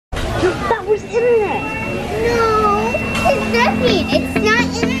That was internet. No, it's nothing. It's not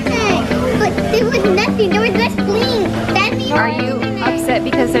internet. But there was nothing. There was just bling. That means Are you upset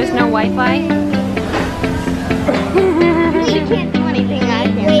because there's no Wi-Fi? You can't do anything out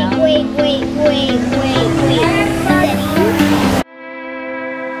here. Wait.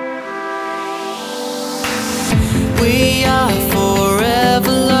 We are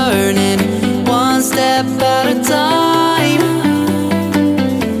forever learning, one step at a time.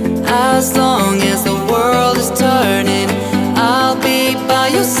 As long as the world is turning, I'll be by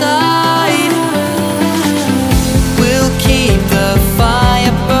your side. We'll keep the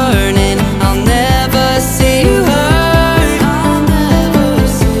fire burning, I'll never see you hurt.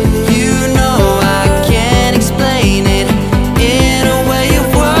 You know I can't explain it in a way of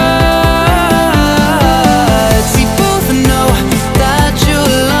words. We both know that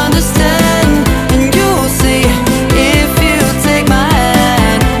you'll understand, and you'll see if you take my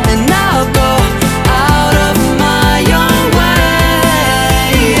hand, and I'll go out of my own way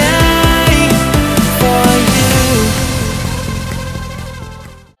for you.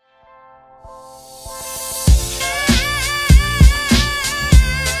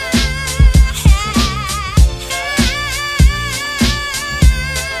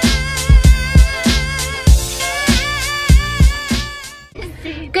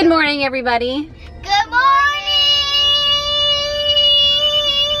 Good morning, everybody. Good morning.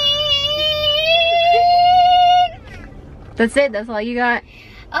 That's it? That's all you got?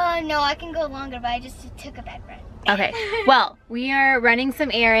 No, I can go longer, but I just took a bad breath. Okay, well, we are running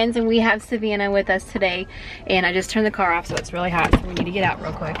some errands and we have Savannah with us today. And I just turned the car off, so it's really hot, so we need to get out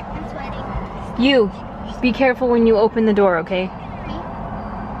real quick. I'm sweating. You, be careful when you open the door, okay?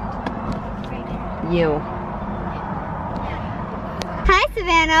 You. Hi,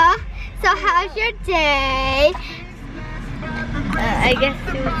 Savannah. So, how's your day? I guess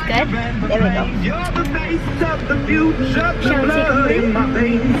it was good. There we go. Shall we take a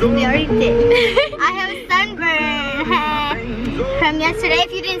break? We already did. I have a sunburn from yesterday.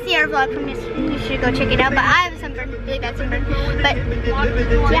 If you didn't see our vlog from yesterday, you should go check it out. But I have a sunburn, really bad sunburn. But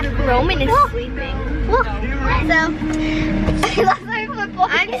yeah, Roman is sleeping. So, I lost my football.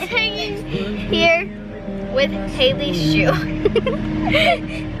 I'm just hanging here with Haley's shoe.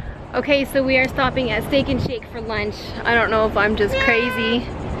 Okay, so we are stopping at Steak and Shake for lunch. I don't know if I'm just crazy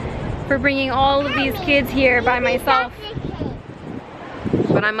for bringing all of these kids here by myself,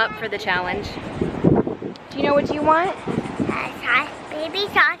 but I'm up for the challenge. Do you know what you want? Baby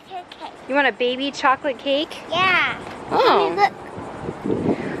chocolate cake. You want a baby chocolate cake? Yeah. Oh. Look.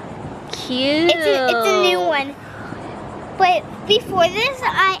 Cute. It's a new one. But before this,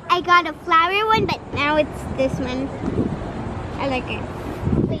 I got a flower one, but now it's this one. I like it.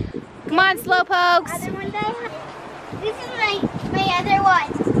 Wait. Come on, Slowpokes. Other one that I have. This is my other one.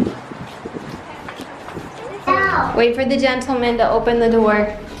 Wait for the gentleman to open the door.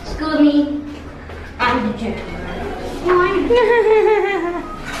 Excuse me. I'm the gentleman.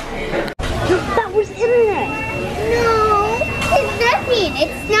 That was internet. No, it's nothing.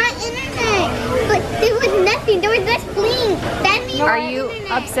 It's not internet. But there was nothing. There was just bling. That means Are you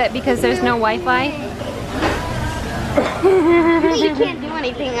upset because there's no Wi-Fi? You can't do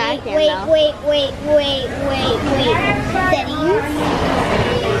anything out here. Wait. Settings.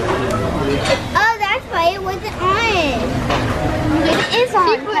 Oh, that's why it wasn't on. It is on.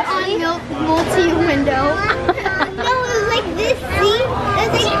 She put on multi-window. No, it was like this. See?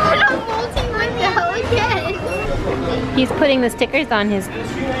 It's like she put on multi-window again. He's putting the stickers on his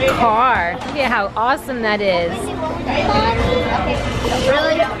car. Look at how awesome that is.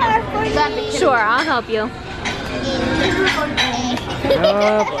 Really? Sure, I'll help you.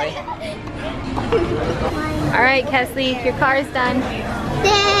 Oh boy. Alright, Kesley, your car's done.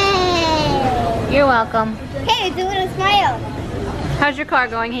 Yay! You're welcome. Hey, do a smile. How's your car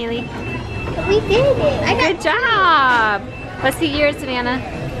going, Haley? We did it. Good job! Let's see yours, Savannah.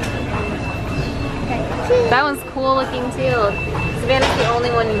 That one's cool looking too. Savannah's the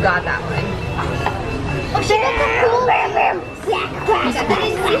only one who got that one. Oh, she got the cool.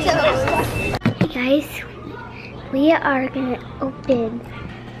 Hey guys, we are gonna open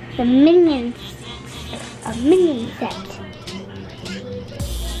the Minion set.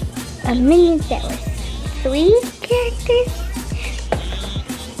 A Minion set with 3 characters.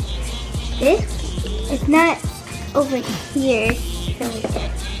 This is not over here,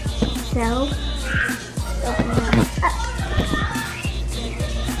 so open it up.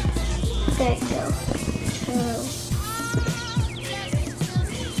 There it goes. So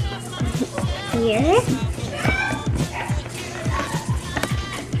here.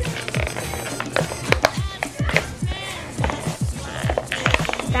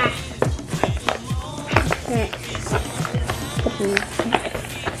 That.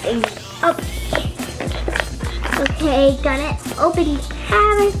 Up. Okay, gotta open the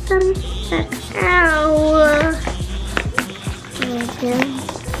cabinet. Ow. There we go.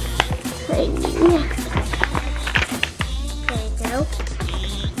 There we go.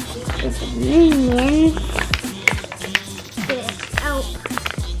 Get the minions. Get it out.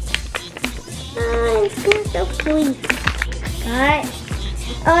 Oh, it's going so clean. Alright.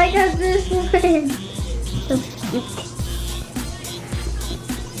 Oh, I got this one. So cute.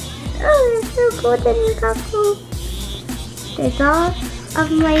 Oh, it's so cool that you got cool. There's all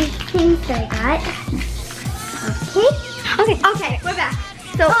of my things that I got. Okay, we're back.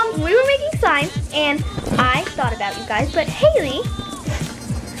 So we were making slime, and I thought about you guys, but Haley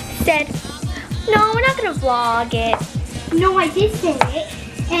said, no, we're not gonna vlog it. No, I did say it.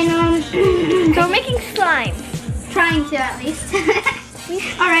 And So we're making slime. trying to at least.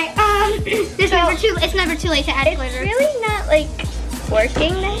 Alright, it's never too late to add glitter. It's really not like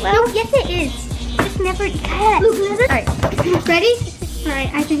working that well. No, yes it is. Just never Alright, ready?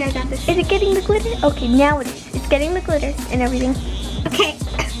 Alright, I think I got this. Is it getting the glitter? Okay, now it is. It's getting the glitter and everything. Okay.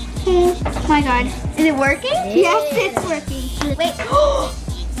 Oh my god. Is it working? Yes, it's working. Wait.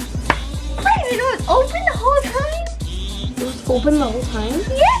 Wait, it was open the whole time? It was open the whole time?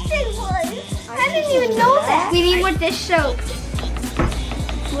 Yes, it was. I didn't even know that. We need more dish soap.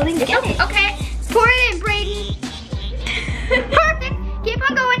 Well, then get it. Okay, pour it in, Brayden. Perfect. Keep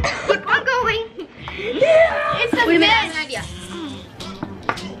on going. Keep on going. It's a Wait a minute, I mess. have an idea.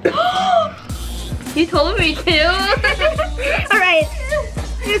 You told me to. All right.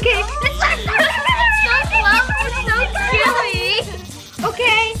 Okay. It's so chewy.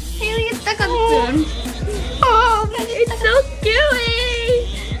 Okay. Haley is stuck on the spoon. Oh, It's so chewy.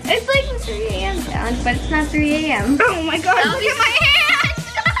 It's like 3 a.m. sound, but it's not 3 a.m. oh my god. Look at my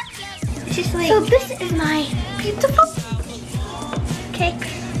hand. It's just like, So this is my beautiful cake.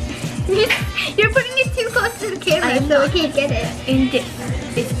 You're putting it too close to the camera, so we can't get it. and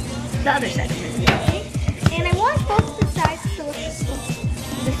this is the other side of it. Okay? And I want both the sides to look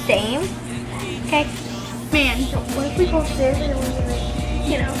the same. Okay? Man. So what if we go upstairs and then we like,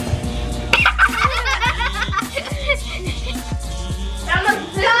 you know.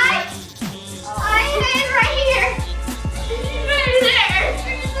 Guys, I stand right here. Right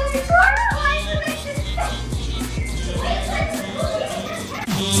there.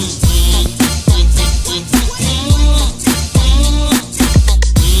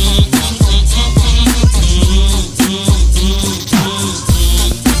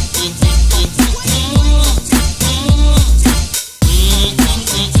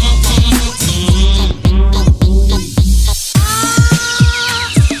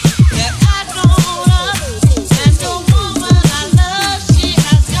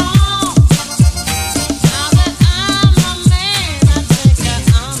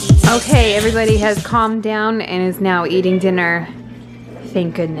 Okay, everybody has calmed down and is now eating dinner.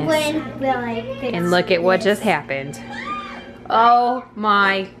 Thank goodness. When will I fix And look at what just happened. Oh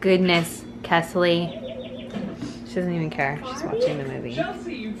my goodness, Kesley. She doesn't even care. She's watching the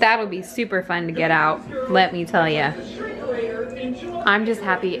movie. That'll be super fun to get out, let me tell you. I'm just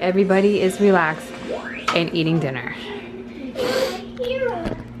happy everybody is relaxed and eating dinner.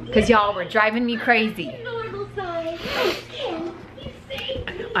 Because y'all were driving me crazy.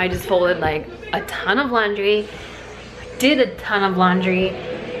 I just folded like a ton of laundry, did a ton of laundry,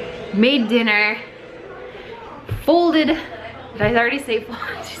 made dinner, folded. Did I already say fold?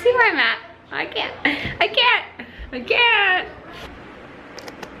 Did you see where I'm at? I can't.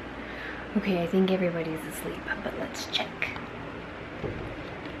 Okay, I think everybody's asleep, but let's check.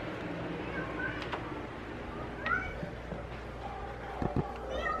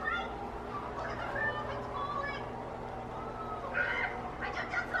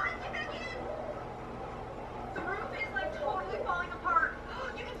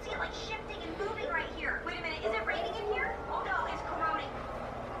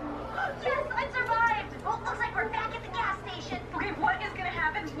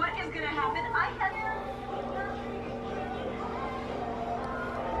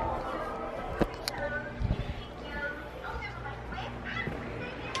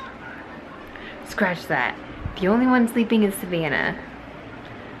 Scratch that. The only one sleeping is Savannah.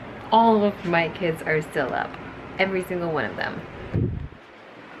 All of my kids are still up. Every single one of them.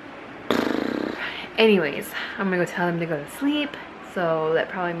 Anyways, I'm gonna go tell them to go to sleep. So that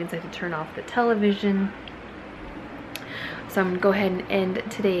probably means I have to turn off the television. So I'm gonna go ahead and end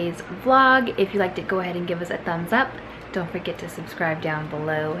today's vlog. If you liked it, go ahead and give us a thumbs up. Don't forget to subscribe down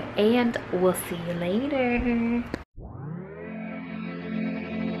below, and we'll see you later.